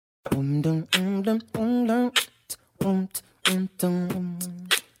The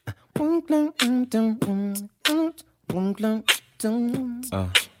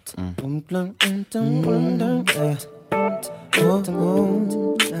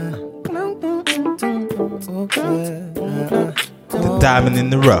diamond in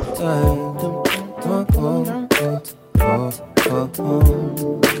the rough.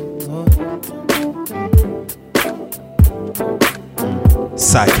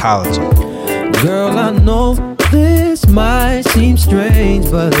 Psychology. Girl, I know this might seem strange,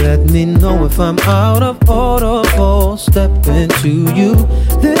 but let me know if I'm out of order for stepping to you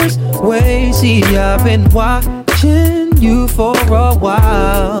this way. See, I've been watching you for a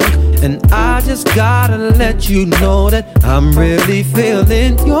while, and I just gotta let you know that I'm really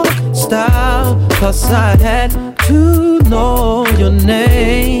feeling your style. Plus I had to know your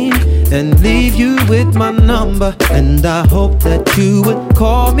name and leave you with my number, and I hope that you would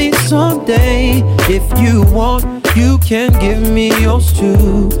call me someday. If you want, you can give me yours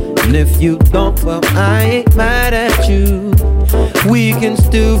too, and if you don't, well, I ain't mad at you. We can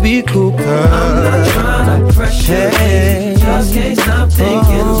still be cool, girl. I'm not trying to pressure you, just can't stop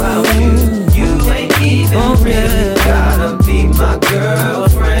thinking about you. You ain't even really gotta be my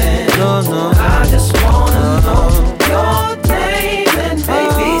girlfriend. No, I just wanna know your name, and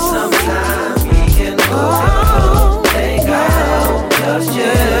maybe sometime we can go out, hang out, just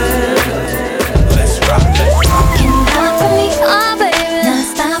let's rock. Can you rock for me, oh baby? Not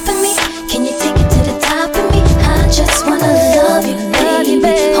stopping me. Can you take it to the top of me? I just wanna love you,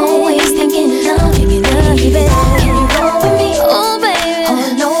 baby. Always thinking love you, baby. Can you roll with me, oh baby?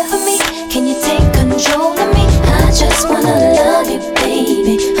 All over me. Can you take control of me? I just wanna love you,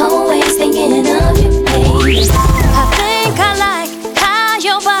 baby. Always thinking of you, baby. I think I like how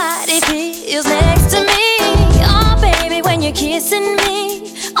your body feels next to me. Oh baby, when you're kissing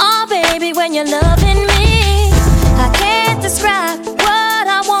me. Oh baby, when you're loving me. I can't describe what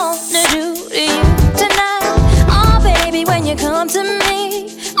I wanna do to you tonight. Oh baby, when you come to me,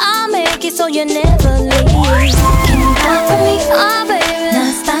 I'll make it so you never leave. Can you rock for me, oh baby?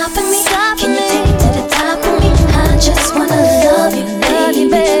 Not stopping me. Can you take it to the top of me? I just wanna love you,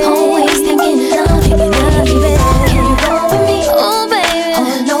 baby. Always thinking love you, baby. Can you roll with me, oh baby?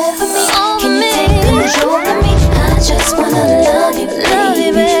 All over me. Can you take control of me? I just wanna love you,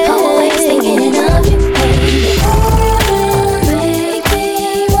 baby. Always thinking of you, baby. Make me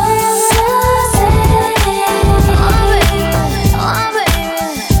wanna say, oh baby, oh baby,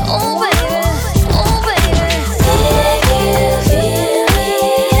 oh baby, oh baby. Make you feel me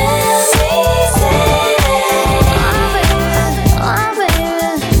as we say, oh baby, oh baby,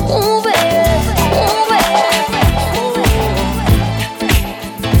 oh baby, oh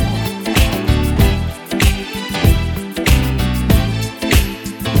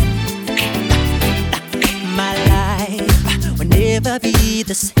My life will never be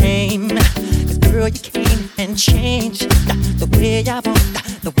the same. 'Cause girl, you came and changed the way I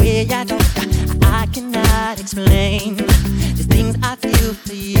want, the way I don't. I cannot explain the things I feel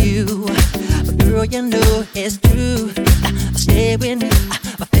for you. But girl, you know it's true. I'll stay with you,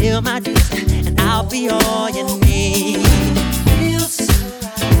 I'll feel my dues, and I'll be all you need. Feels so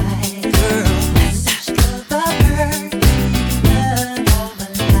right, girl. That's the bird. All my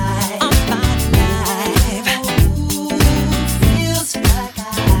life. All my life. Ooh, feels like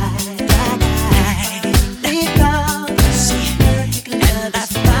I leave out. See,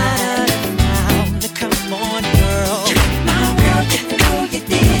 that's fine. Now, come on, girl. My world, you know you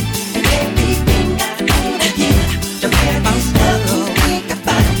did everything I wanna hear. The very love you think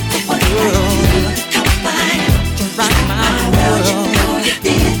about what I do. Come on, to rock my world.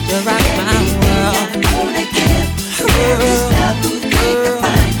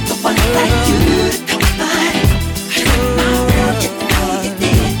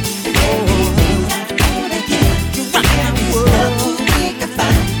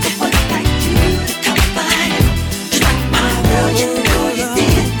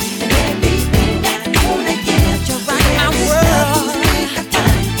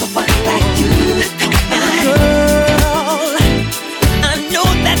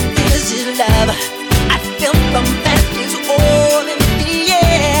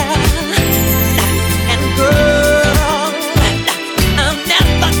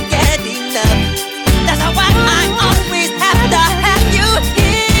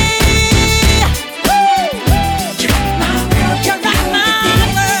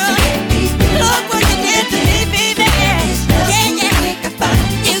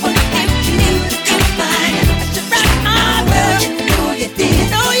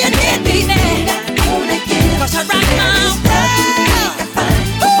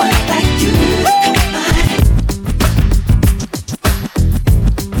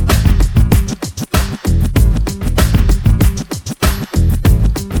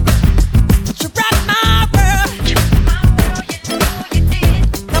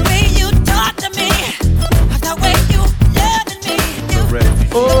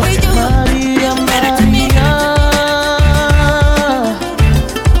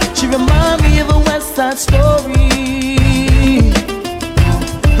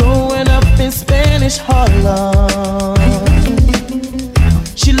 Spanish Harlem.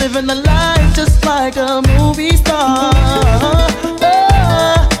 She living a life just like a movie star.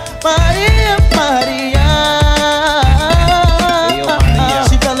 Maria, Maria.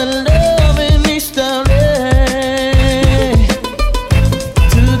 She fell in love in East LA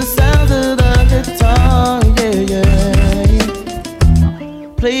to the sound of the guitar, yeah.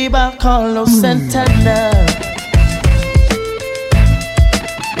 Played by Carlos Santana.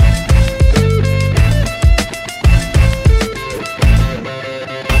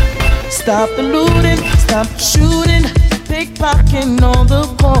 Stop the looting, stop shooting, pickpocketing on the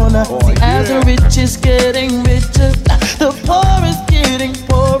corner. See, as the rich is getting richer, the poor is getting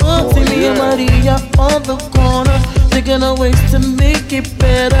poorer. See me and Maria on the corner, thinking of ways to make it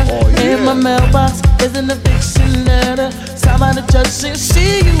better. In my mailbox is an eviction letter, signed by the judge saying,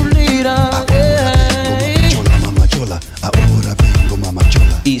 see you later. Mama Chola, ahora vengo, Mama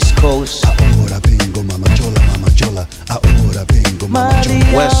Chola. East Coast. Ahora vengo, Mama Chola, Mama Chola. Ahora vengo, Mama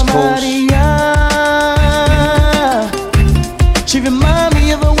Chola. West Coast. Maria. She remind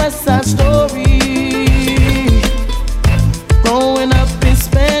me of a West Side Story. Growing up in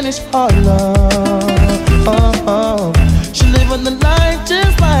Spanish Harlem. She live on the life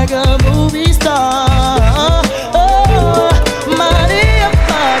just like a movie star. Maria,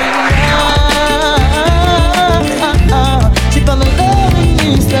 Maria. She fell in love in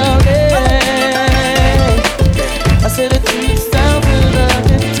East LA. I said it to the sound of the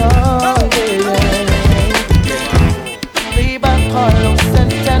guitar, yeah. Played by Carlos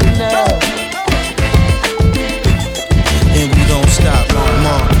Santana. And we don't stop,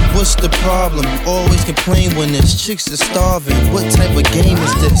 Mom. What's the problem? You always complain when there's chicks that starving. What type of game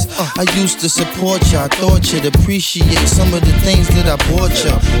is this? I used to support you, I thought you'd appreciate some of the things that I bought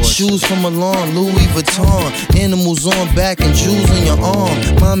you. Shoes from Milan, Louis Vuitton, animals on back and jewels on your arm.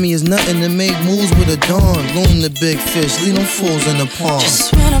 Mommy is nothing to make moves with a dawn. Loon the big fish, leave them fools in the pond.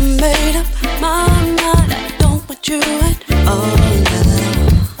 Just when I made up my mind, I don't want you at all now.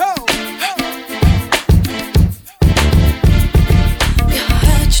 You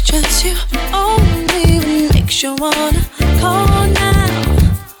had your chance, you only makes you wanna call now.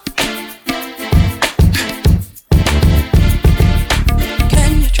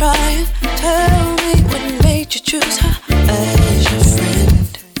 Can you try and tell me what made you choose her as your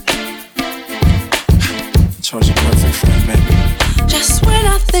friend? Chose a perfect friend, baby. Just when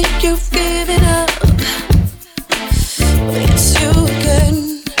I think you've given up, it's you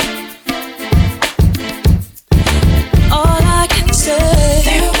again. All I can say,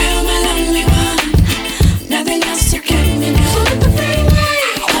 farewell, my lonely one. Nothing else to get me now. On the freeway,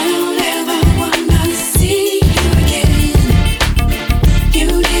 I don't ever wanna see you again. You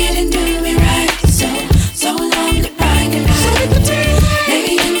didn't do me right, so long goodbye, good night.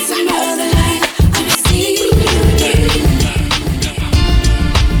 Maybe in some other life I'll see you again.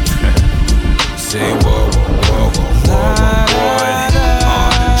 Say whoa, whoa, whoa, whoa, boy.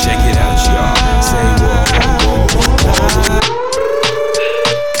 Check it out, y'all. Say whoa, whoa, whoa, whoa.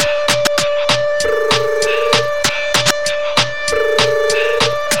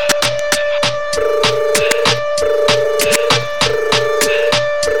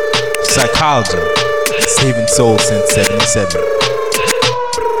 Psychology, saving souls since 77.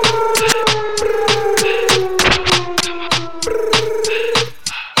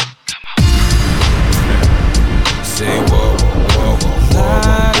 Say whoa, whoa, whoa,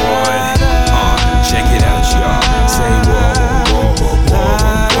 whoa, boy. Check it out, y'all. Say whoa, whoa, whoa, whoa,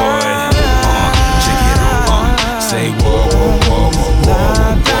 boy. Check it out. Say whoa, whoa, whoa,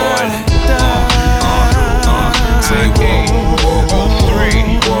 whoa, boy. Say whoa, whoa, whoa,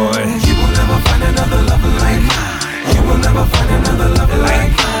 boy. You will never find another lover like mine. You will never find another lover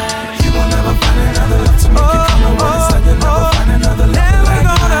like mine. You will never find another love to make you come and run inside. You'll never find another lover like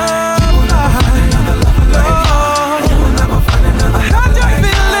mine. You will never find another lover like mine. You will never find another lover like mine.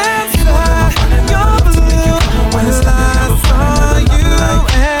 You will never find another love to make you come and run inside. You'll never find another lover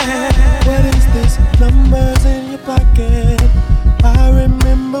like mine. What is this? Numbers in your pocket. I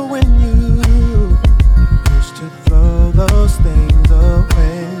remember when you used to throw those things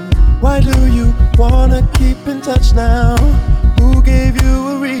away. Why do you wanna keep in touch now? Who gave you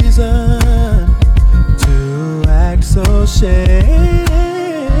a reason to act so shady?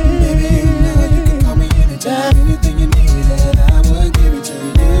 Baby, you know you can call me anytime. Anything you needed, I would give it to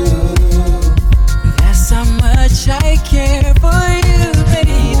you. That's how much I care for you,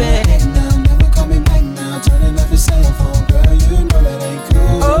 baby. Now, never call me back now. Turning off your cell phone, girl. You know that ain't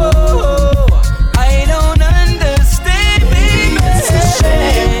cool. Oh, I don't understand, baby. It's a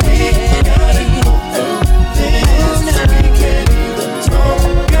shame we gotta go through this. We can't even talk.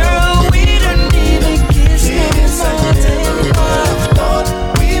 Girl, we don't even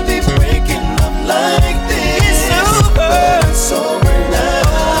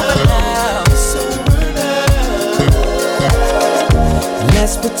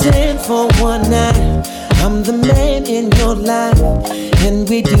pretend for one night I'm the man in your life, and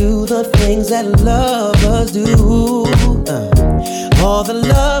we do the things that lovers do. All the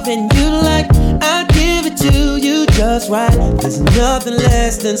loving you like, I give it to you just right. There's nothing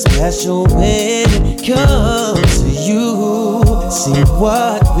less than special when it comes to you. See,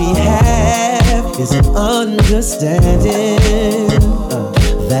 what we have is an understanding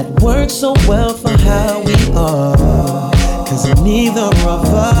that works so well for how we are. 'Cause neither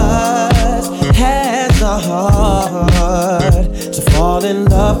of us has the heart to fall in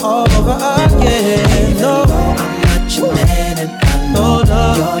love all over again. No, I'm not your man, and I know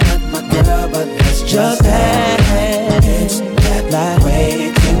you're not my girl, but let's just dance that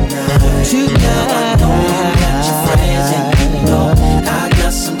way tonight. Tonight, I know you're not your friends, and you know I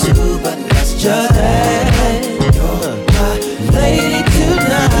got some too, but let's just dance. You're my lady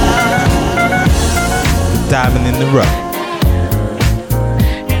tonight. Diamond in the rough.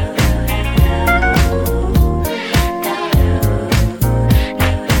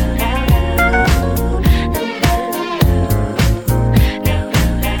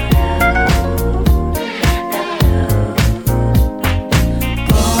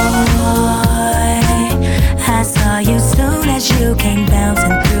 You came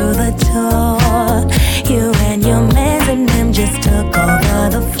bouncing through the door. You and your mans and them just took over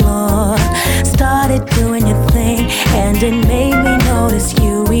the floor. Started doing your thing, and it made me notice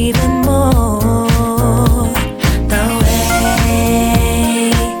you even more. The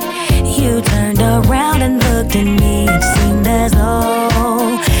way you turned around and looked at me, it seemed as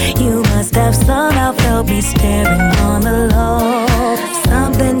though you must have somehow felt me staring on the low.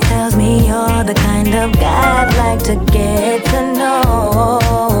 Something tells me you're the kind of guy I'd like to get to know.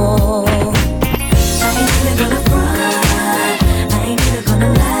 I ain't even gonna front, I ain't even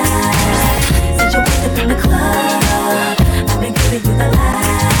gonna lie. Since you wake up in the club, I've been giving you the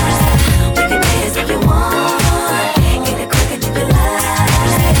light. We can dance if you want, get it quick and if you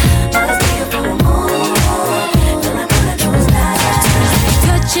like. I'll stay up for more, till I'm gonna do is nice.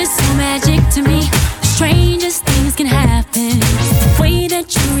 Touch is so magic to me, the strangest things can happen. The way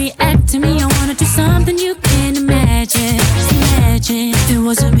that you react to me, I wanna do something you can't imagine. Imagine if there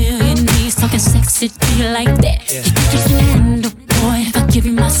was a million knees talking sexy to you like that. You think you can handle, boy, if I give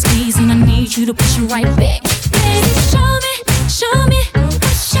you my squeeze and I need you to push it right back. Baby, show me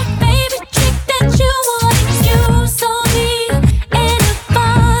what's your favorite trick that you want. You saw me and I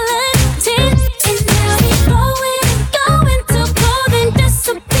volunteered, and now we going to clothing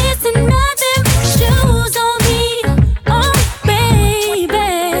disappears and nothing but shoes on me. Oh baby,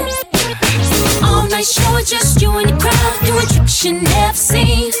 all night show is just you and your crowd doing tricks you never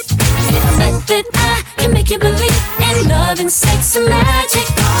seen. Said that I can make you believe in love and sex and magic.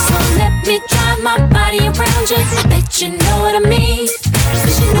 So let me drive my body around you, I bet you know what I mean.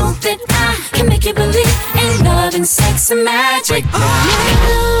 'Cause you know that I can make you believe in love and sex and magic.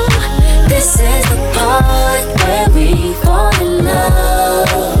 This is the part where we fall in love.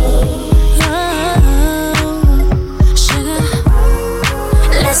 Sugar,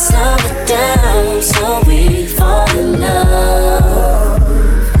 let's slow it down so we fall in love.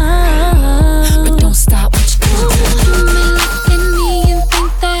 But don't stop what you do. You may look at me and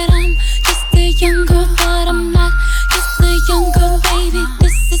think that I'm just a young girl, but I'm not just a young girl, baby.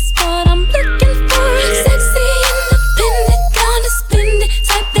 This is what I'm looking for. Sexy, independent, gonna spend it,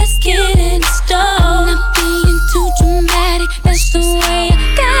 type that's getting stalled. Not being too dramatic, that's the way I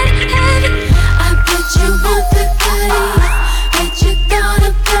gotta have it. I bet you want the goodies, bet you thought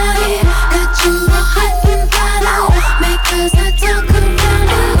about it. Got you all hot and bothered, because I talk around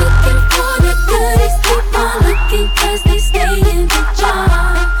and looking for the goodies. Keep on looking 'cause they stay in the jar.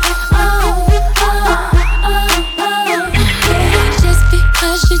 Yeah. Just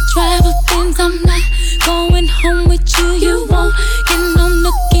because you drive a Benz, I'm not going home with you. You won't get no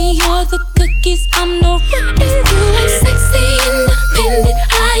nookie or the cookies. I'm no rookie. I'm sexy, independent,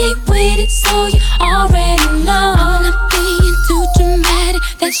 I ain't waited, so you already know. I'm not being too dramatic,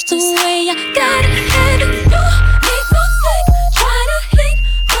 that's the way I gotta have it. You make no slick, try to hit,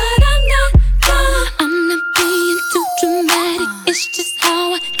 but I'm not gonna. I'm not being too dramatic, it's just how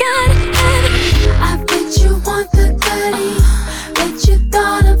I gotta have it. I bet you want the goodies, bet you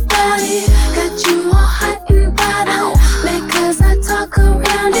thought about it. Got you all hot and bothered, because I talk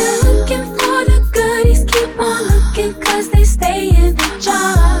around and looking for the goodies. Keep on looking 'cause they stay in the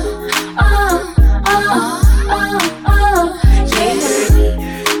jar.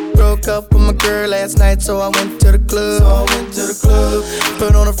 Yeah. Broke up with my girl last night, so I went to the club.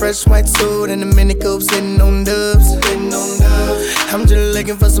 Put on a fresh white suit and a mini coupe, sitting on dubs. I'm just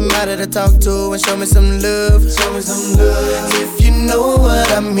looking for somebody to talk to and show me some love. Show me some love. If you know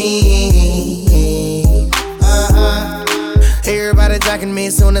what I mean. Everybody jocking me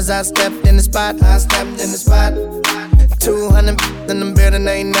as soon as I stepped in the spot. 200 in the building,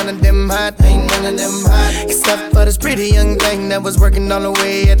 ain't none of them hot. Except for this pretty young thing that was working all the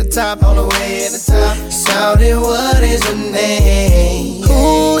way at the top. Shouted, what is your name?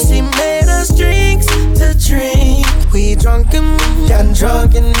 Ooh, she made us drinks to drink. We drunk and got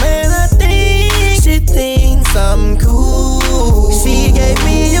drunk, and man, I think she thinks I'm cool. She gave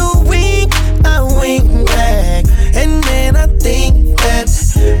me a wink, I winked back, and then I think that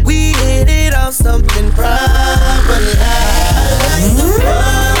we hit it off something proper like the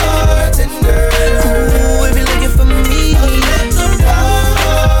bartender. Ooh, if you're looking for me, I'm at the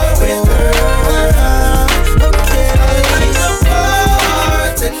bar with her. Okay, like the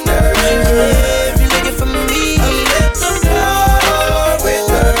bartender. If you're looking for me, I'm at the bar with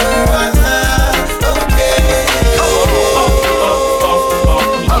her. Okay.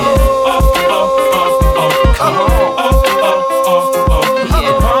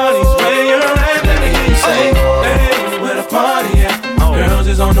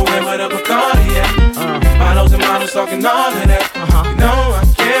 On the way with a Bacardi, yeah. Models and models talking all of that. You know I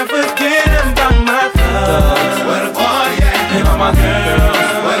can't forget about my thugs. Where the party at? And all my girls.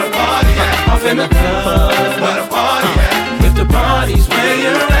 Where the party at? Off in the club. Where the party at? If the party's where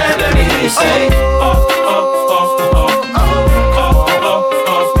you're at, let me hear you say, oh, oh, oh, oh, oh, oh, oh, oh,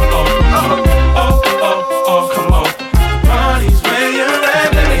 oh, oh, oh, come on. Party's where you're at,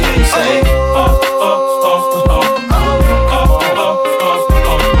 let me hear you say, oh, oh, oh, oh.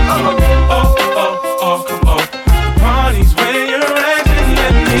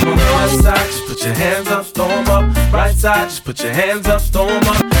 Put your hands up, throw 'em up. Right side, just put your hands up, throw 'em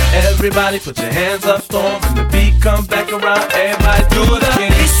up. Everybody put your hands up, throw 'em. When the beat comes back around, everybody do it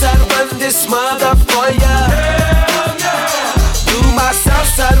again. East side run this mother for ya. Hell yeah. Do my south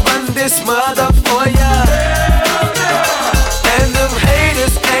side run this mother for ya. Hell yeah. And them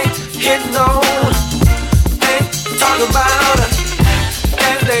haters ain't getting on, ain't talking about it,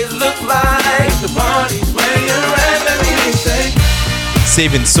 and they look like the party's where you're at, let me hear you say.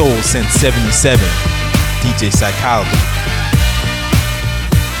 Saving Soul since 77. DJ Psychology.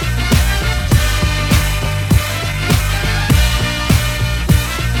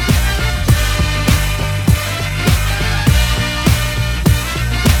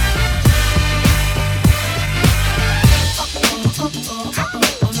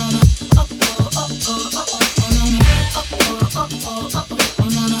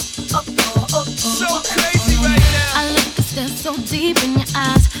 So deep in your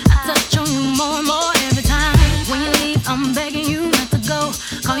eyes, I touch on you more and more every time. When you leave, I'm begging you not to go.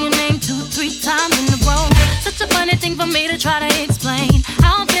 Call your name 2-3 times in a row. Such a funny thing for me to try to explain.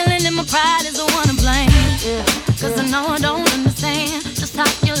 How I'm feeling and my pride is the one to blame. Cause I know I don't understand just how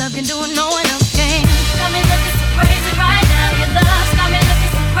your love can do it, no one else can. Got me looking so crazy right now. Your love's got me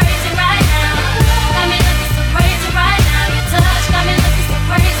looking so crazy right now. Got me looking so crazy right now. Your touch got me looking so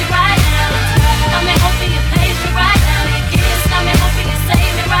crazy right now. Got me hoping you page me right now. Got me hoping you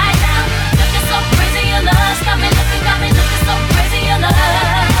save me right now. Looking so crazy, your love. Got me looking so crazy, your love.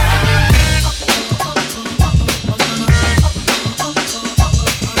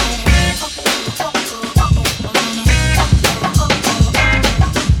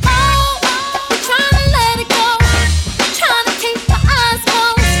 Oh,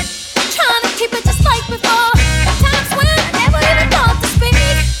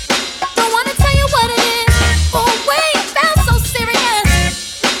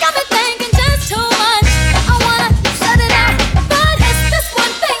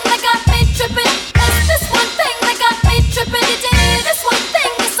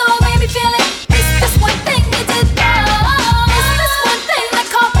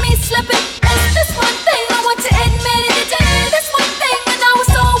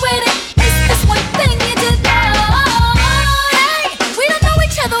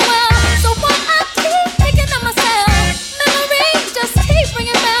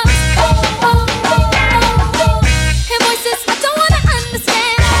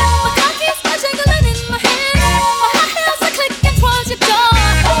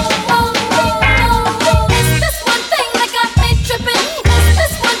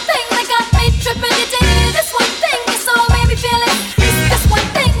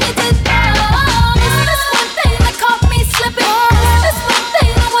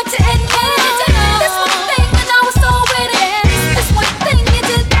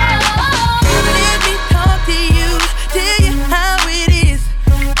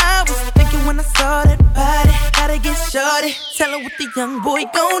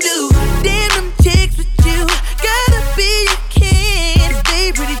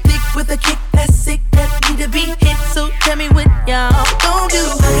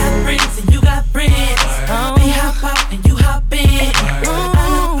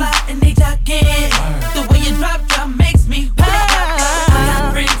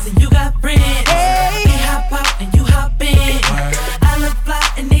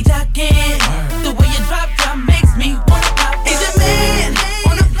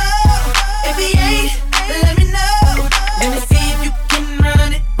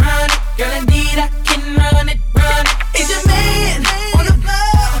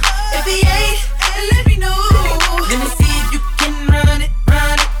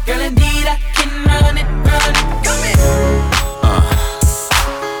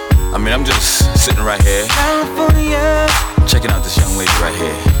 mean, I'm just sitting right here, California, checking out this young lady right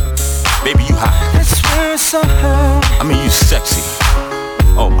here. Baby, you hot. I swear it's on her. I mean, you sexy.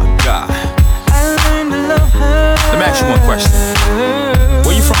 Oh my God. I learned to love her. Let me ask you one question.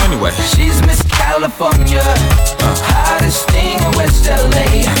 Where you from anyway? She's Miss California, hottest thing in West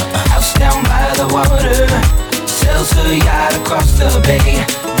LA. House down by the water, sells her yacht across the bay.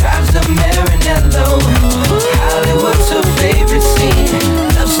 Drives the Maranello. Hollywood's her favorite scene.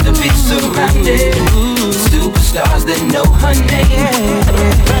 Loves to be surrounded with superstars that know her name.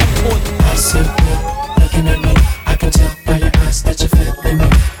 I see you looking at me. I can tell by your eyes that you're feeling me,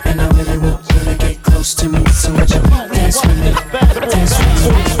 and I really want you to get close to me. So would you dance with me? Dance with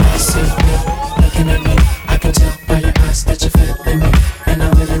me. I see you looking at me. I can tell by your eyes that you're feeling me, and I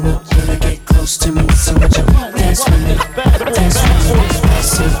really want you to get close to me. So would you dance with me? Dance with me. I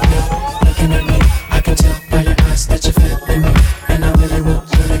see you looking at me. I can tell by your eyes that you're feeling me, and I really want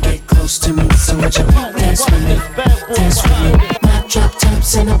you to get close to me. So would you dance with me? Dance with me. My drop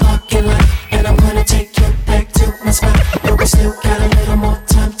tops in the parking lot, and I'm gonna take you back to my spot. But we still got a little more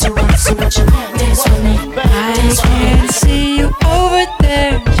time to rock. So would you dance with me? I can see you over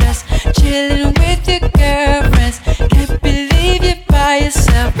there, just chilling with your girlfriends. Can't believe you're by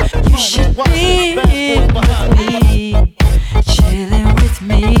yourself. You should be here with me, chilling with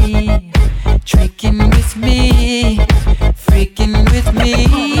me, drinking with me, freaking with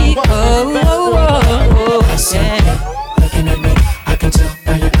me. Oh, oh, oh, oh, yeah. Looking at me, I can tell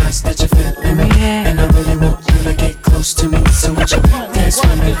by your eyes that you're feeling me, and I really want you to get close to me. So would you dance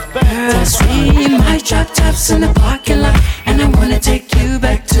with me? Dance with me. My drop tops in the parking lot, and I wanna take you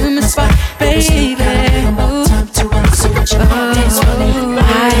back to my spot, baby.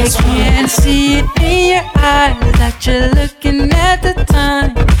 I can see it in your eyes that you're looking at the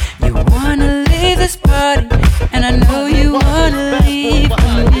time. You wanna leave this party, and I know you wanna leave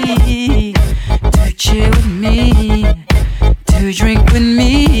with me, to chill with me, to drink with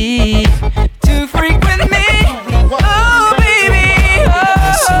me, to freak with me. Oh baby,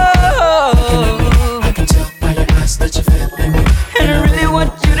 oh. I can tell by your eyes that you're feeling me, And I really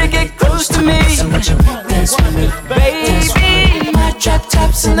want you to get close to me. so would you dance with me? Baby, my drop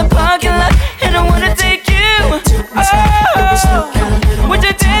tops in the parking lot, and I wanna take you. Oh, would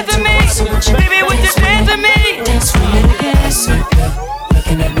you dance with me? Baby, would you dance with me? Dance with me.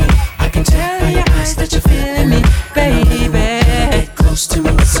 Looking at me, I can tell by your eyes that you're feeling me, baby. Get close to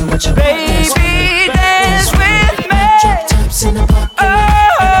me, so would you dance with me? Baby, dance with me. Drop tops in the parking lot,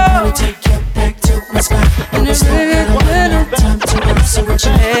 and I wanna take you back to my spot. And it's really good. Time to rock, so would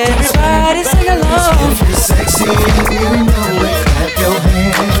you Everybody sing along. If you're sexy and you know it, clap your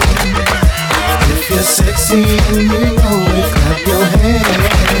hands. If you're sexy and you know it, clap your hands.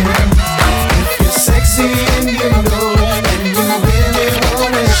 If you're sexy and you know it, and you really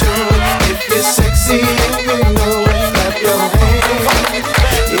wanna show it. If you're sexy and you know it, clap your hands.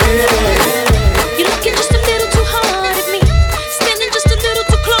 Yeah. You're looking just a little too hard at me, standing just a little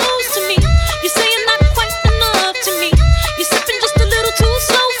too close to me. You say you're not quite enough to me. You're sipping just a little too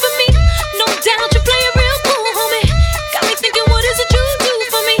slow for me. No doubt you play it real cool, homie. Got me thinking, what is it you do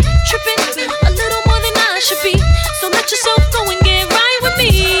for me? Tripping a little more than I should be. So let yourself go and get right with me.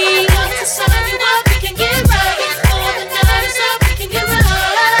 I got to sign you up, we can get right. Before the night is up, we can get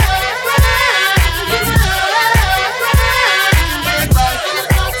right.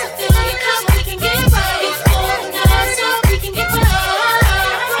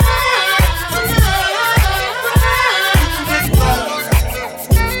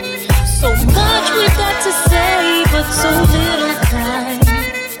 So much we got to say, but so little time.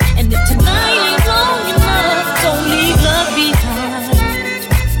 And if tonight ain't long enough, don't leave love behind.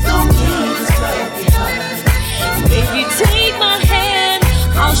 Don't leave this love behind. Baby, take my hand,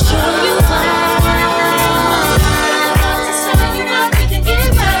 I'll show you how. To sign you up, we can get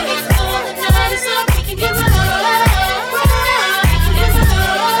right. Before the night is up, we can get right.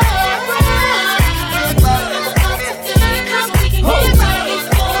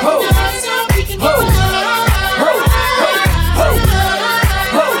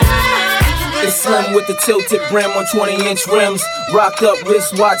 Slim with the tilted brim on 20-inch rims. Rocked up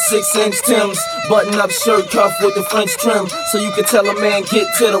wristwatch, 6-inch Timbs. Button up shirt cuff with the French trim, so you can tell a man get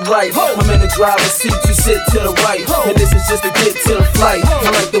to the right. I'm in the driver's seat, you sit to the right. And this is just to get to the flight.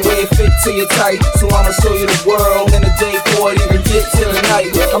 I like the way it fit to your tight, so I'ma show you the world in a day before it even get to the night.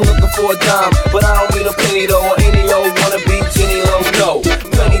 I'm looking for a dime, but I don't need a penny though, or any old wanna be Jenny Low. No,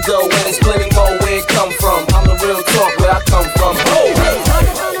 plenty dough and it's plenty more where it come from. I'm the real talk where I come from.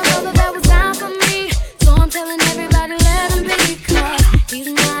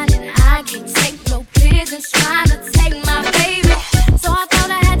 Trying to take my baby, so I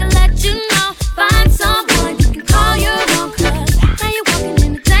thought I had to let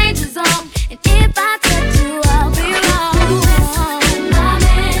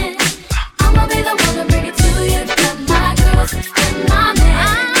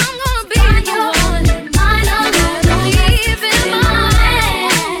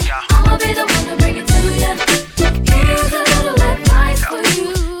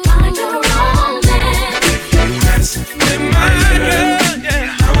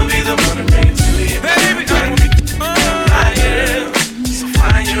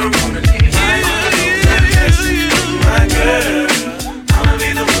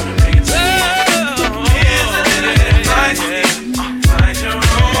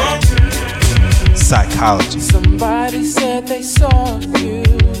psychology. Somebody said they saw you.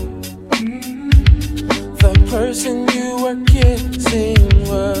 The person you were kissing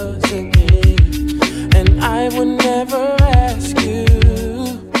wasn't me, and I would never ask you.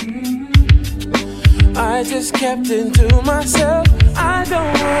 I just kept it to myself. I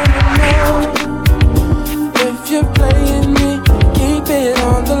don't wanna know if you're playing me. Keep it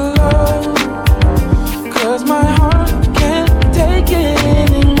on the low, 'cause my heart can't take it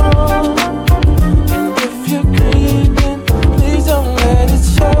anymore. And if you're creeping, please don't let it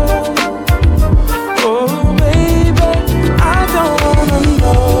show. Oh baby, I don't wanna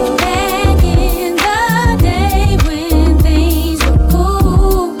know. Back in the day when things were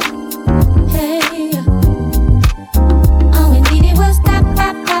cool, hey, all we needed was that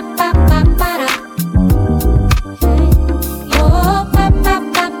pop pop pop pop para. Hey, oh pop pop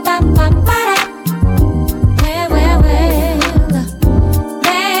pop pop pop para. Well,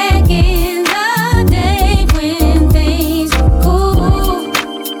 back in the day when things were cool,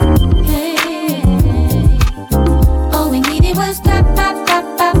 hey, all we needed was that pop pop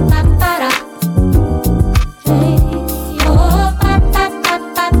pop pop para. Hey, oh pop pop pop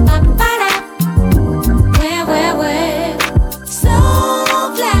pop pop para. Well,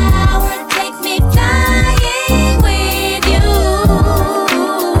 Soulflower, take me flying with you.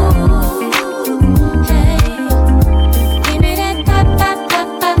 Hey, give me that pop pop pop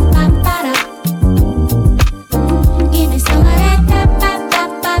pop pop para. Give me some of that pop pop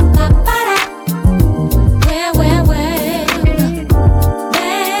pop pop pop para. Well,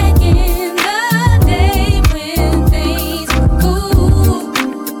 back in the day when things were cool,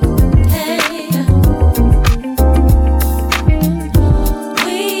 hey,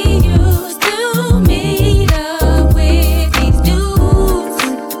 we used to meet up with these dudes,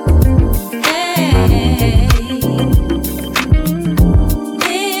 hey,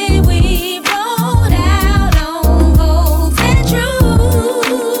 then we rode out on golds and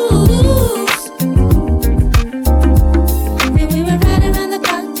truths. Then we were riding around the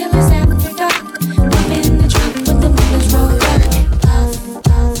block till it's after dark, up in the truck with the windows rolled up.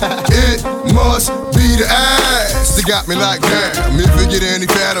 It must be the ass that got me like damn. If it get any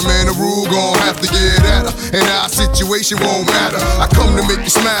fatter, man, the rule gon' have to get at her. And our situation won't matter. I come to make you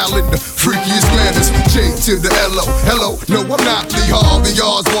smile in the freakiest manners. J to the L-O, hello. No, I'm not Lee Harvey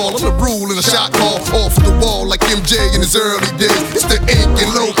Oswald. I'm the rule in a shot call off the wall like MJ in his early days. It's the ink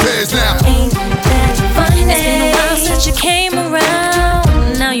and Lopez now. Ain't that funny? It's been a while since you came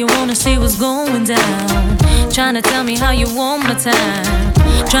around. Now you wanna see what's going down. Trying to tell me how you want my time.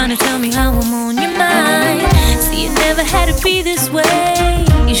 Trying to tell me how I'm on your mind. See, it never had to be this way.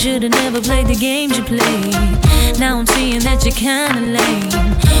 You should've never played the games you played. Now I'm seeing that you're kinda lame,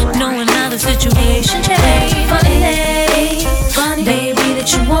 knowing how the situation changed. Funny, baby, that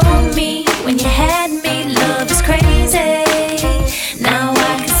you want me when you had me. Love is crazy. Now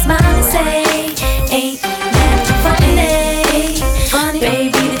I can smile and say, ain't that funny,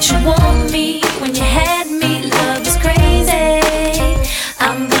 baby, that you want me when you had me. Love is crazy.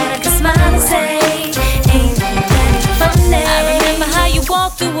 I'm glad I can smile and say, ain't that funny. I remember how you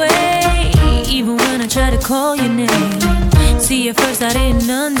walked away, even when I tried to call your name. See, at first I didn't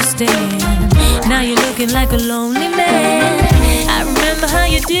understand. Now you're looking like a lonely man. I remember how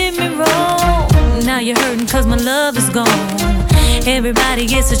you did me wrong. Now you're hurting 'cause my love is gone. Everybody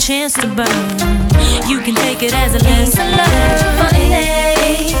gets a chance to burn. You can take it as a lesson learned.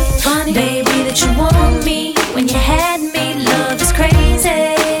 Funny, baby, that you want me when you had me. Love is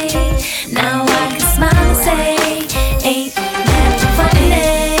crazy. Now I can smile and say, ain't that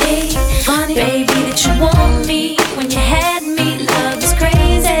funny, baby, that you want me when you had me. Love is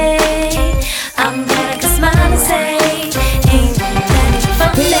crazy. I'm glad I can smile and say, ain't that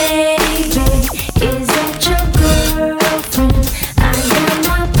funny. Is that your girlfriend? I am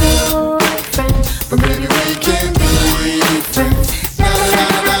my boyfriend, but maybe we can be friends. Baby,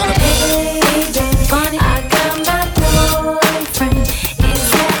 funny, I got my boyfriend. Is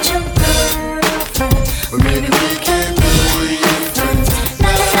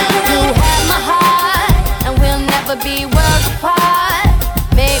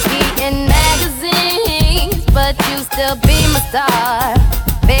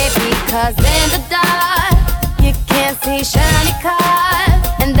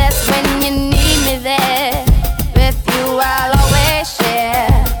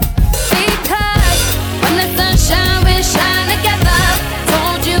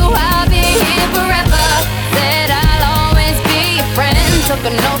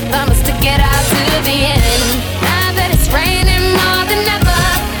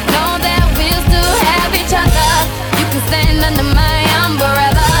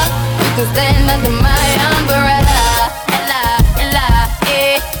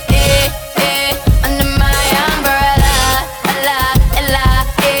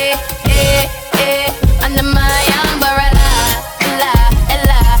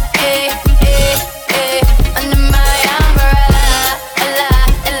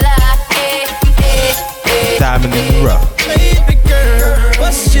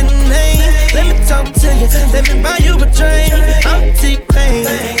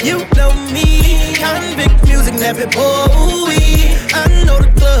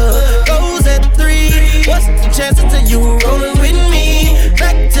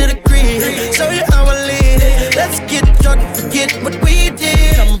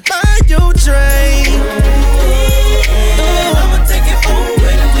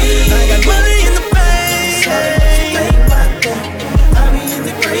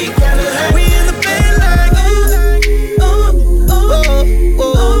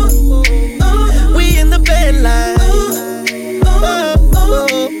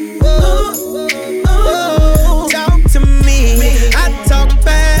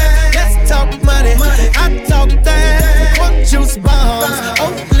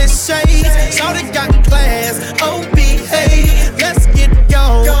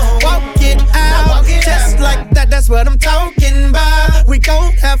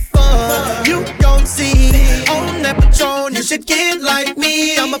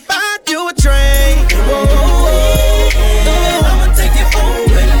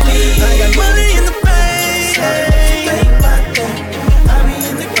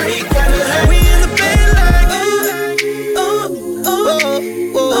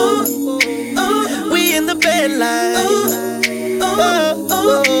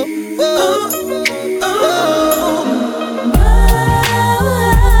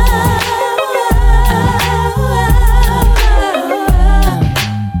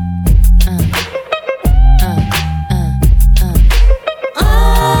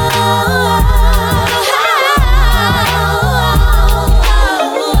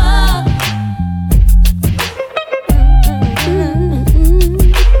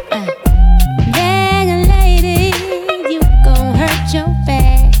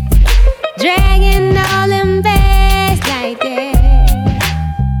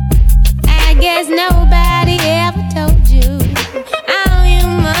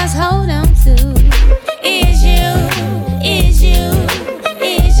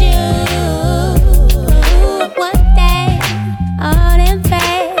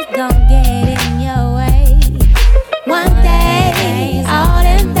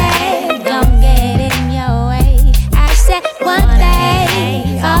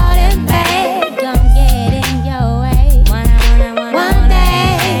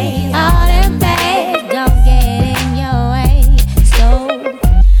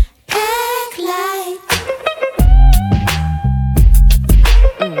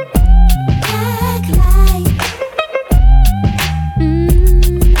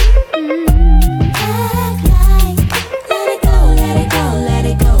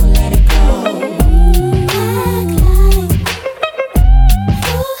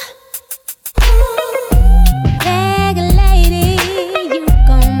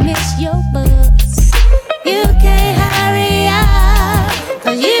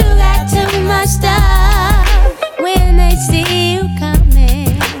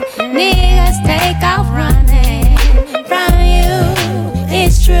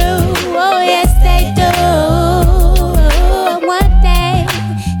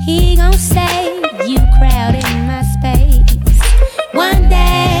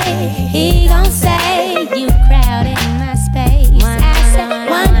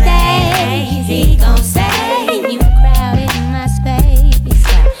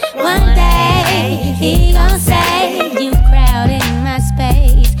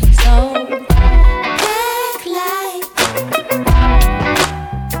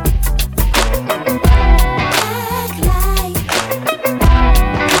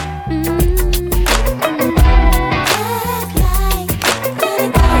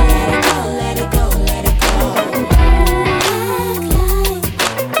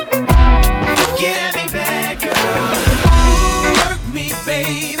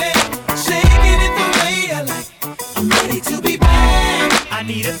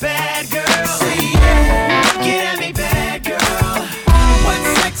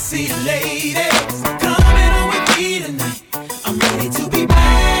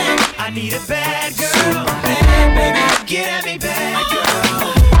need a bad girl. Bad baby, get at me, bad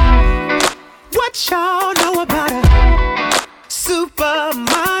girl. What y'all know about a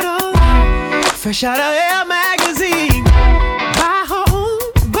supermodel? Fresh out of Elle magazine. Buy her own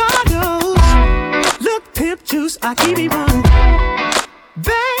bottles. Look, pimp juice, I keep it one.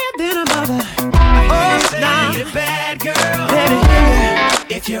 Bad than a mother. I need a bad girl.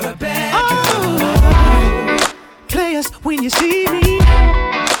 Baby, if you're a bad girl. Players, when you see me,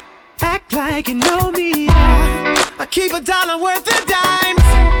 act like you know me. I keep $1 worth of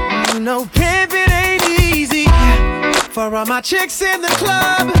dimes. You know pimpin' ain't easy. For all my chicks in the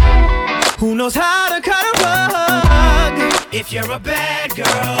club, who knows how to cut a rug? If you're a bad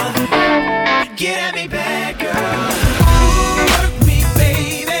girl, get at me, bad girl. Work me,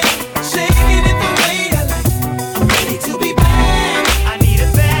 baby, shaking it the way I like. I'm ready to be bad. I need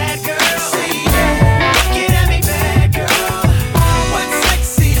a bad girl. Say yeah, get at me, bad girl. What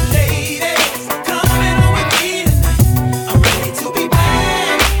sexy ladies coming on with me tonight? I'm ready to be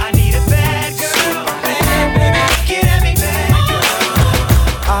bad. I need a bad girl. Bad baby, get at me, bad girl.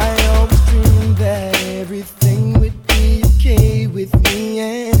 I always dreamed that everything would be okay with me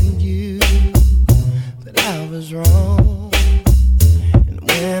and you, but I was wrong. And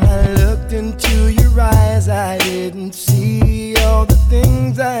when I looked into your eyes, I didn't see all the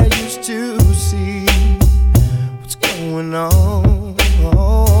things I used to see. What's going on?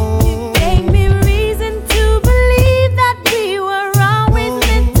 Gave me reason to believe that we were always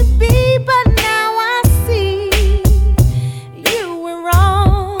meant to be, but now I see you were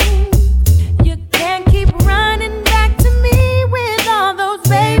wrong. You can't keep running back to me with all those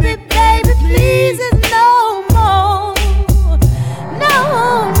baby, baby pleases no more. No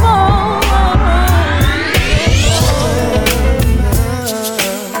more.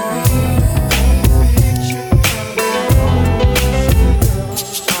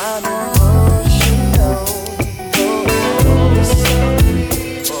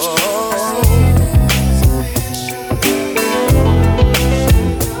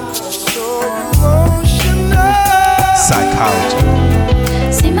 Psychology.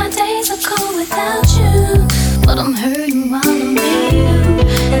 See, my days are cold without you, but I'm hurting while I'm with you.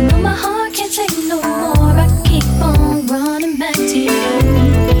 And though my heart can't take no more, I keep on running back to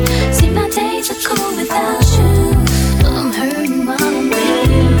you. See, my days are cold without you, but I'm hurting while I'm with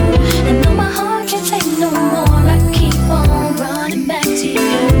you. And though my heart can't take no more, I keep on running back to you.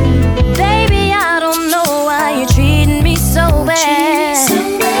 Baby, I don't know why you're treating me so bad.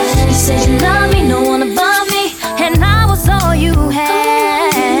 You said you love me, no one above me, and I was all you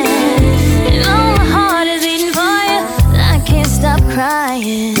had. And all my heart is beating for you. I can't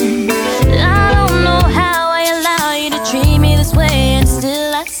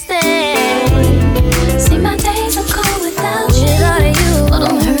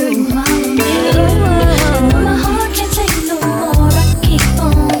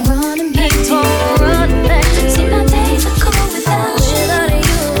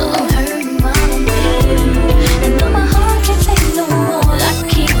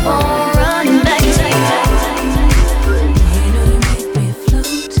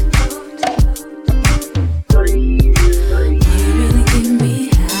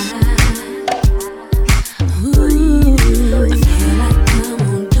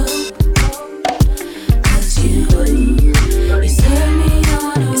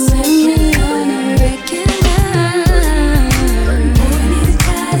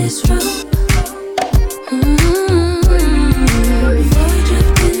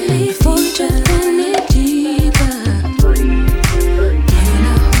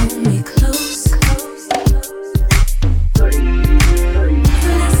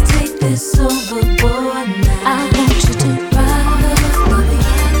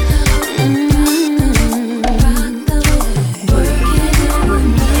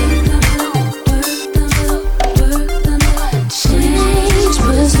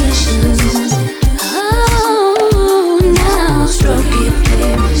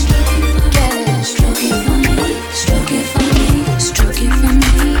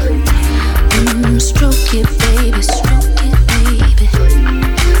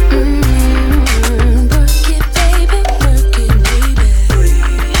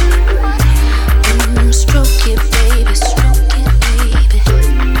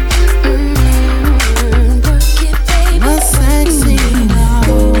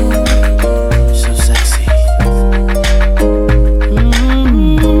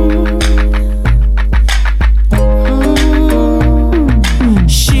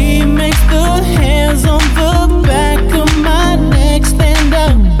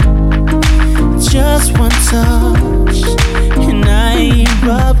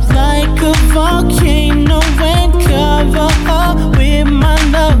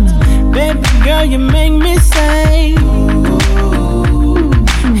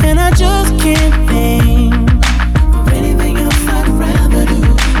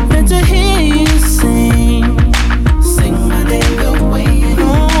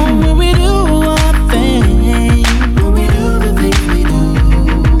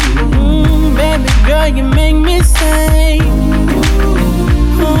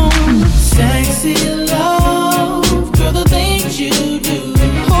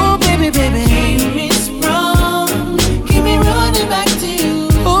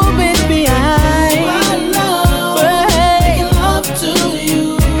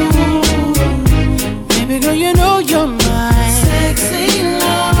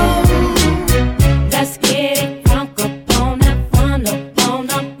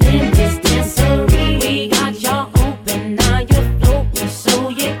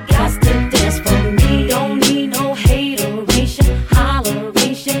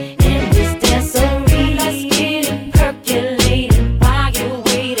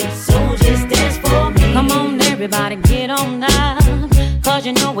cause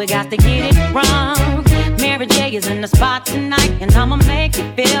you know we got to get it wrong. Mary J is in the spot tonight, and I'ma make you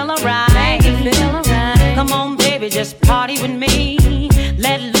feel alright. Come on, baby, just party with me.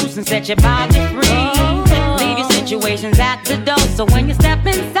 Let loose and set your body free. Leave your situations at the door, so when you step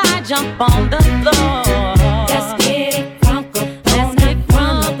inside, jump on the floor. Let's get it crunk up, let's get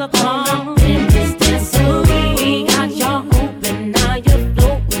crunk up in this dancery. We got y'all open, now you're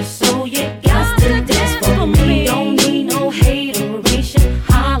floating, so you got to dance for me. Don't need no hateration,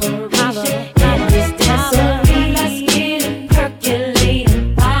 holleration in this dancery. Let's get it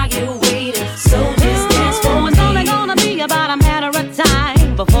percolating while you're waiting, so just dance for me. It's only gonna be about a matter of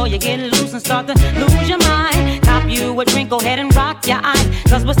time before you get loose and start to lose your mind. Cop you a drink, go ahead and rock your eyes,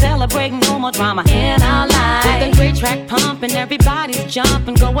 cause we're celebrating no more drama in our lives. With a great track pumping, everybody's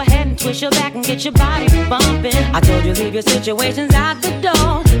jumping. Go ahead and twist your back and get your body bumping. I told you leave your situations at the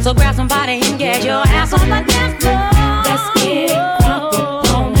door, so grab somebody and get your ass on the dance floor. Let's get it crunk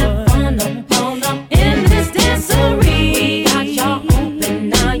up, on up in this dancery. We got y'all open,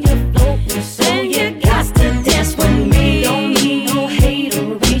 now you're floating, so you got to dance with me. Don't need no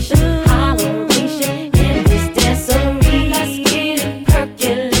hateration, holleration in this dancery. Let's get it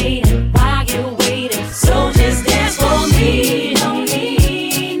percolating while you're waiting, so just dance for me. Don't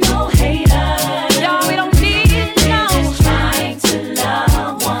need no haters, No, we don't need it, no. just trying to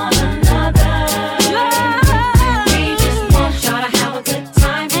love one another. We just want y'all to have a good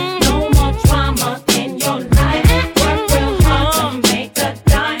time. No more drama in your life. Work real hard to make a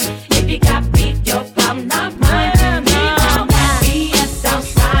dime. If you got beef, your problem, not mine. We all got BS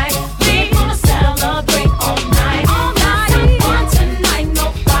outside. We gonna celebrate all night. All night. Have fun tonight, no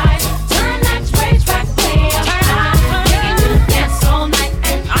fight. Turn that track way up high. Making you dance all night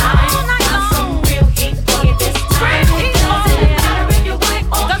and I got some real heat for you this time. Doesn't matter if you're white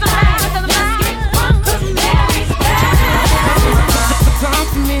or black. Let's get drunk 'cause Mary's back. Talk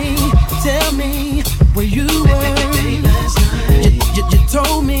to me, tell me where you were. You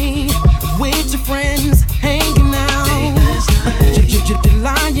told me with your friends hanging out. You're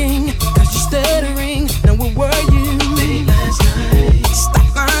lying, cause you're stuttering. Now where were you?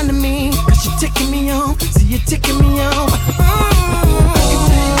 Stop lying to me, cause you're ticking me on. See, you're ticking me on.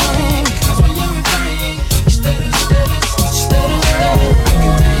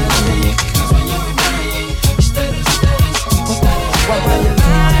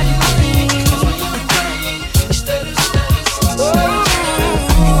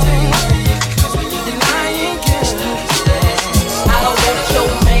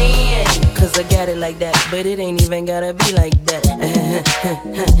 Cause I got it like that, but it ain't even gotta be like that.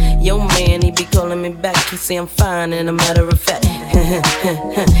 Yo man, he be calling me back, he say I'm fine and a matter of fact.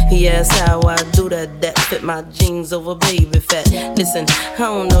 He asks how I do that fit my jeans over baby fat. Listen, I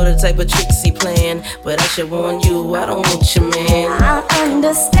don't know the type of tricks he playing, but I should warn you, I don't want your man. I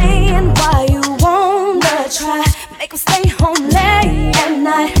understand why you wanna try, make him stay home late at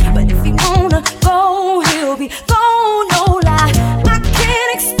night. But if he wanna go, he'll be gone, no lie. I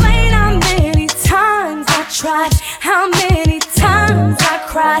can't explain how many times I tried, how many times I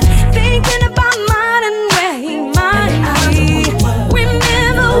cried, thinking about mine and where he might be.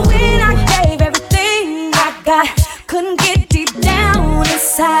 Remember when I gave everything I got, couldn't get deep down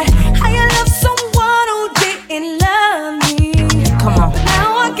inside. How you love someone who didn't love me. Come on. Now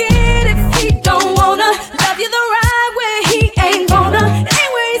I get if he don't wanna love you the right way, he ain't gonna.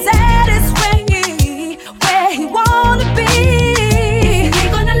 Anywhere he's at is where he wanna be. If he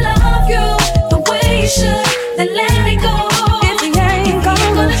gonna love you the way he should, then let it go. If he ain't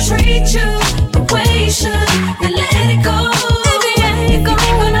gonna treat you the way he should, then let it go. If he ain't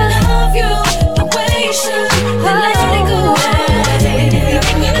gonna love you the way he should, then let it go. If he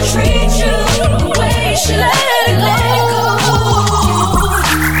ain't gonna treat you the way he should, let it go.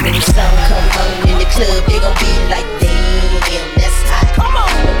 When the song come on in the club, they gon' be like, damn, that's hot. Come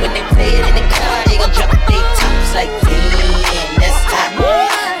on. But when they play it in the car, they gon' drop their tops like, damn, that's hot.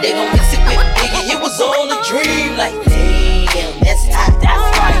 They gon' mix it with Biggie, it was all a dream. Like, damn, that's hot. That's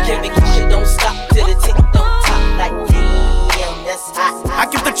right. Kevin Keisha don't stop till the tick don't top. Like, damn, that's hot. I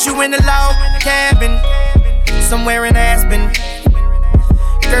can put you in a log cabin, somewhere in Aspen.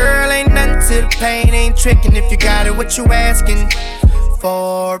 Girl, ain't nothing to the pain, ain't tricking if you got it, what you asking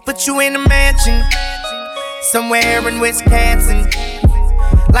for? Put you in a mansion, somewhere in Wisconsin.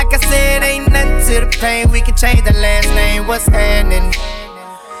 Like I said, ain't nothing to the pain, we can change the last name, what's happening?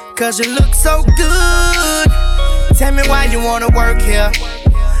 Cause you look so good, tell me why you wanna work here.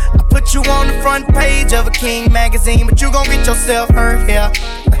 I put you on the front page of a King magazine, but you gon' get yourself hurt here.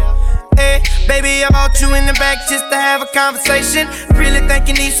 Hey, baby, I brought you in the back just to have a conversation. Really think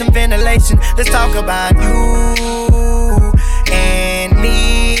you need some ventilation. Let's talk about you and me.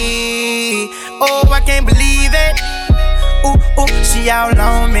 she all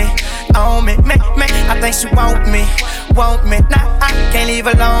on me, me. I think she want me. Nah, I can't leave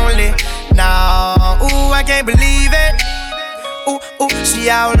her lonely. No, ooh, I can't believe it. Ooh, she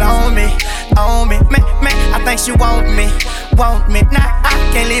all on me, me. I think she want me. Nah, I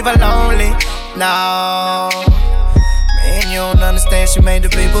can't leave her lonely. No, man, you don't understand. She made the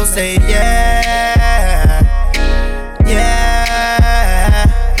people say yeah.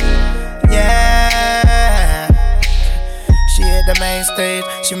 She hit the main stage.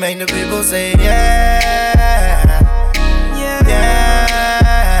 She made the people say yeah.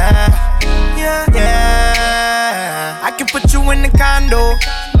 I can put you in the condo,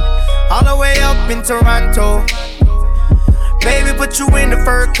 all the way up in Toronto. Baby, put you in the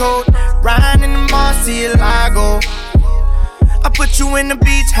fur coat, riding in the Murcielago. I put you in the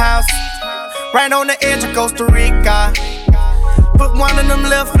beach house, right on the edge of Costa Rica. Put one of them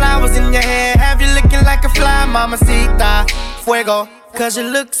little flowers in your hair, have you looking like a fly, mamacita. Fuego, cause you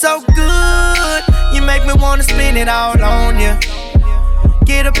look so good, you make me wanna spin it all on you.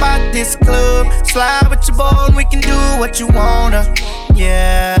 Get up out this club, slide with your boy and we can do what you wanna.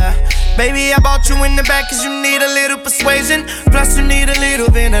 Yeah, baby, I bought you in the back cause you need a little persuasion, plus you need a little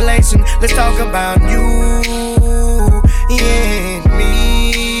ventilation. Let's talk about you, and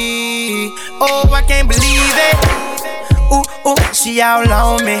me. Oh, I can't believe it. Ooh, she all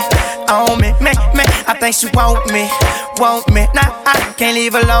on me, me. I think she want me. Nah, I can't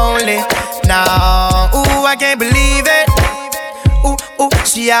leave her lonely. No, ooh, I can't believe it. Ooh,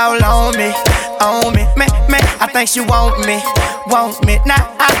 she all on me, me. I think she want me. Nah,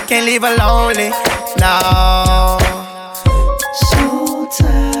 I can't leave her lonely. No. So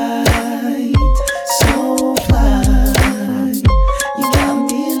tight, so fly. You got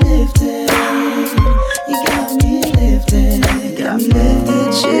me lifted. You got me lifted. Got me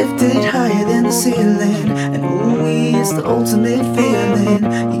lifted, shifted higher than the ceiling. And ooh, it's the ultimate feeling.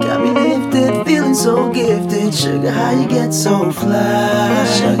 You got me lifted, feeling so gifted. Sugar, how you get so fly?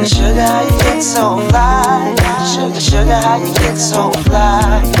 Sugar, how you get so fly? Sugar, how you get so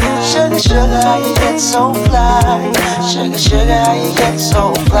fly? Sugar, how you get so fly? Sugar, how you get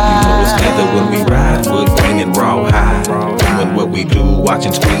so fly? You know it's together when we ride, we're bringing raw high. Doing what we do,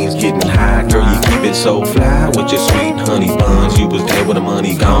 watching screens, getting high. Girl, you keep it so fly with your sweet honey buns. You was there when the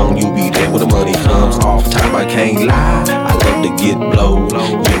money gone, you be there when the money comes. Off time, I can't lie, I love to get blow.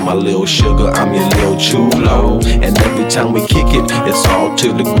 You're my little sugar, I'm your little chulo. And every time we kick it, it's all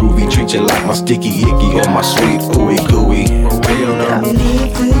to the groovy. Treat you like my sticky icky or my sweet ooey gooey. Got me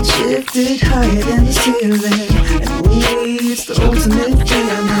lifted, shifted higher than the ceiling. And ooh, it's the ultimate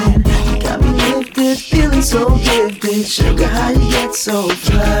feeling. You got me lifted, feeling so gifted. Sugar, how you get so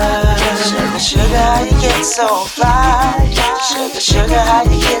fly? Sugar, how you get so fly? Sugar, how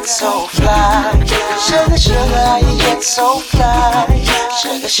you get so fly? Sugar, how you get so fly?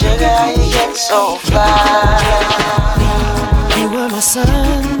 Sugar, how you get so fly? You were my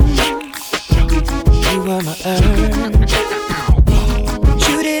sun, you were my earth.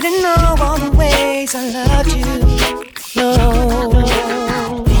 You didn't know all the ways I loved you, no.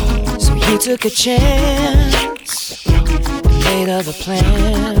 So you took a chance and made other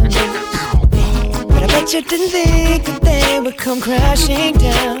plans. But I bet you didn't think that they would come crashing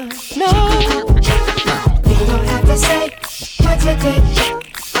down, no. You don't have to say what you did,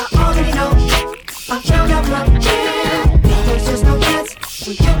 I already know. I found out from here. There's just no chance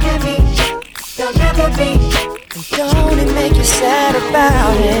for you and me. There'll never be. And don't it make you sad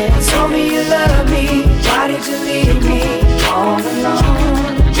about it? You told me you love me. Why did you leave me all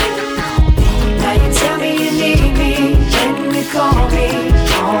alone? Now you tell me you need me when you call me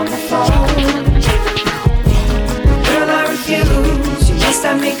on the phone. Girl, I refuse. You must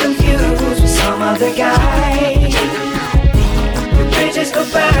have me confused with some other guy. The bridges go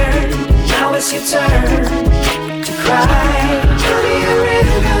burn. Now it's your turn to cry. Tell me a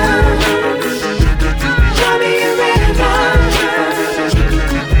river. Tell me a river.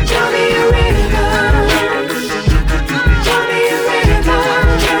 Tell me a river. Tell me a river.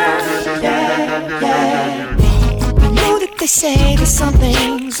 Yeah. I know that they say that some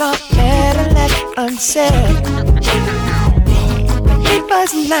things are better left unsaid. But it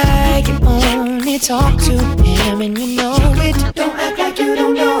wasn't like you only talk to him and you know it. Don't act like you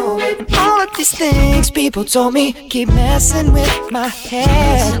don't know it. All of these things people told me keep messing with my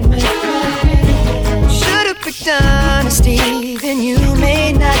head. Should've picked honesty, then you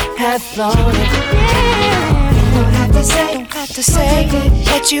may not have thought it. Don't have to say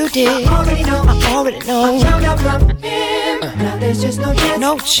what you did. I already know. I found out from him. Now there's just no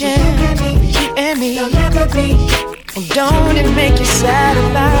chance. You and me, there'll never be. And don't it make you sad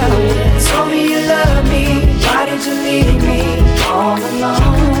about it? You told me you love me. Why did you leave me all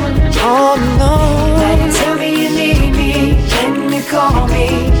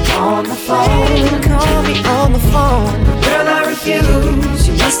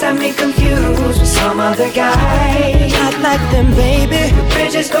must have me confused with some other guy. Not like them, baby. The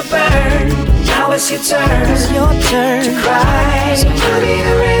bridges were burned. Now it's your turn. It's your turn to cry. So tell me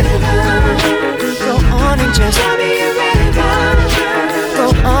a rhythm. Go on and just tell me a rhythm.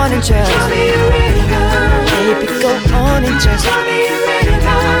 Go on and just tell me a rhythm. Baby, go on and just tell me a rhythm.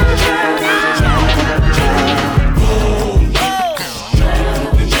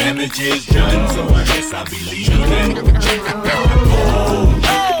 The damage is done, so I guess I'll be leaving. The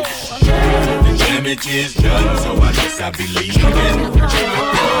damage is done, so I guess I'll be leaving.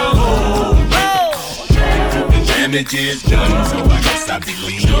 The damage is done, so I guess I'll be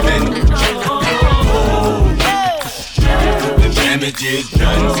leaving. The damage is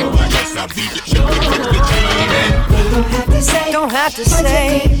done, so I guess I'll be leaving. Don't have to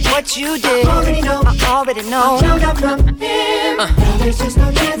say what you did. I already know.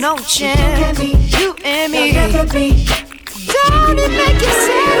 No chance, you and me. Don't it make you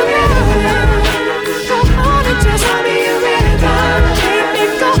sad? Go on and just tell me a rhythm. Baby,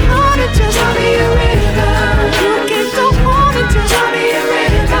 go on and just tell me a rhythm. You can go on and just tell me a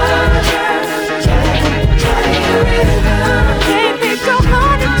rhythm. Tell me a rhythm. Baby, go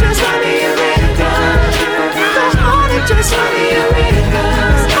on and just tell me a rhythm. Go on and just tell me a rhythm.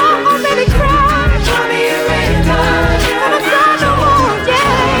 I already cried. Tell me a rhythm. Gonna cry no more.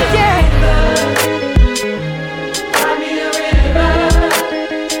 Yeah, yeah.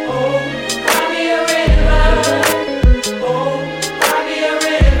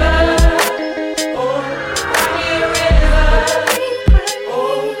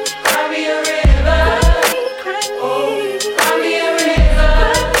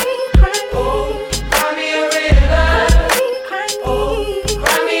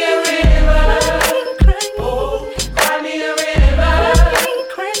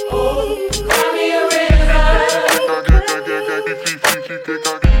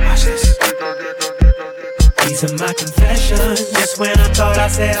 These are my confessions. Just when I thought I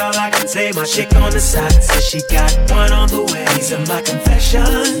said all I can say, my chick on the side says she got one on the way. These are my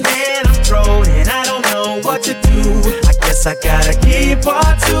confessions. Man, I'm thrown and I don't know what to do. I guess I gotta keep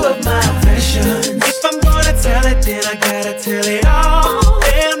part two of my confessions. If I'm gonna tell it, then I gotta tell it all.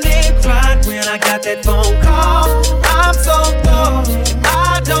 Damn, they cried when I got that phone call. I'm so thrown,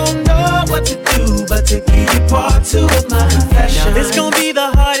 I don't know what to do but to keep part two of my confessions. Now this gon' be the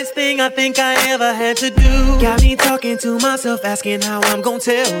hardest thing I think I ever had to do. Got me talking to myself, asking how I'm gon'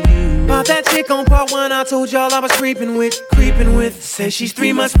 tell you about that chick on part one I told y'all I was creeping with. Says she's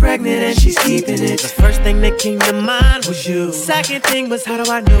 3 months pregnant and she's keeping it. The first thing that came to mind was you. Second thing was, how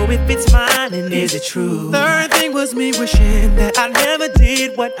do I know if it's mine and is it true? Third thing was me wishing that I never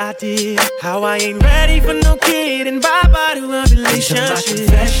did what I did. How I ain't ready for no kid and bye-bye to a relationship. These are my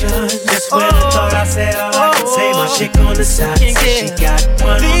confessions. Just when I thought I said all I could say, my chick on the side says she got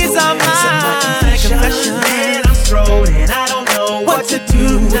one. These are my confessions. Man, I'm thrown and I don't know what to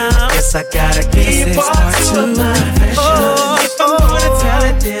do now. Guess I gotta keep part two of my confessions. If I'm gonna tell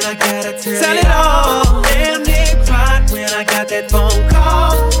it, then I gotta tell it all. Damn, they cried when I got that phone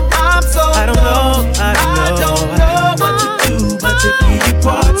call. I'm so I don't know what to do but to keep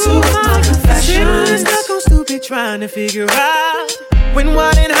part two of my confessions. Sitting stuck on stupid trying to figure out when,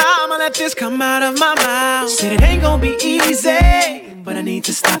 what, and how I'ma let this come out of my mouth. Said it ain't gonna be easy, but I need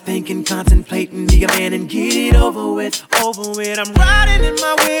to stop thinking, contemplating, be a man and get it over with. I'm riding in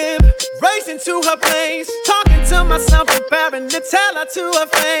my whip, racing to her place, talking to myself, preparing to tell her to her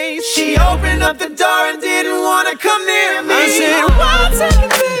face. She opened up the door and didn't wanna come near me. I said, one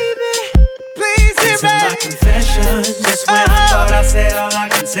second, baby, please hear me. These are my confessions. Just when I thought I said all I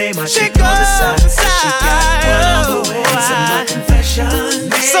can say, my chick on the side says she got one on the way. These are my confessions.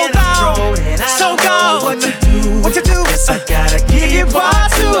 Man, so gone, so gone. What to do? Guess I gotta give you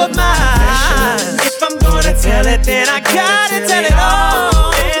part two of my confessions. If I'm gonna tell it, then I gotta tell it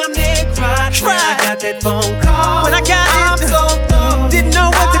all. Damn, they cried when I got that phone call. When I got it, I'm so thrown, didn't know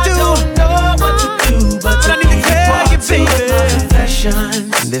what to do. I don't know what to do, but I need to tell you, baby.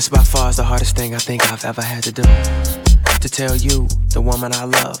 Confessions. This by far is the hardest thing I think I've ever had to do. To tell you, the woman I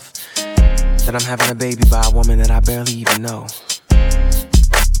love, that I'm having a baby by a woman that I barely even know.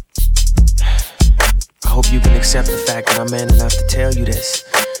 I hope you can accept the fact that I'm man enough to tell you this.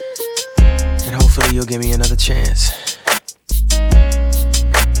 And hopefully you'll give me another chance.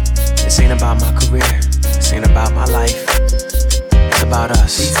 This ain't about my career. This ain't about my life. It's about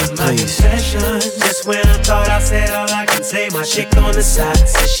us. These are my confessions. Just when I thought I said all I can say, my chick on the side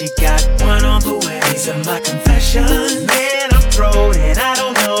says she got one on the way. These are my confessions. Man, I'm thrown and I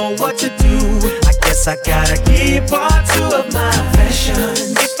don't know what to do. I guess I gotta keep part two of my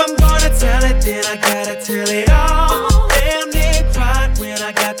confessions. If I'm gonna tell it, then I gotta tell it all. Damn, they cried when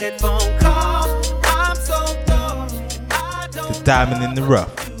I got phone call. I'm so dumb. The diamond in the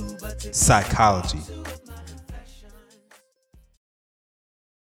rough. Psychology.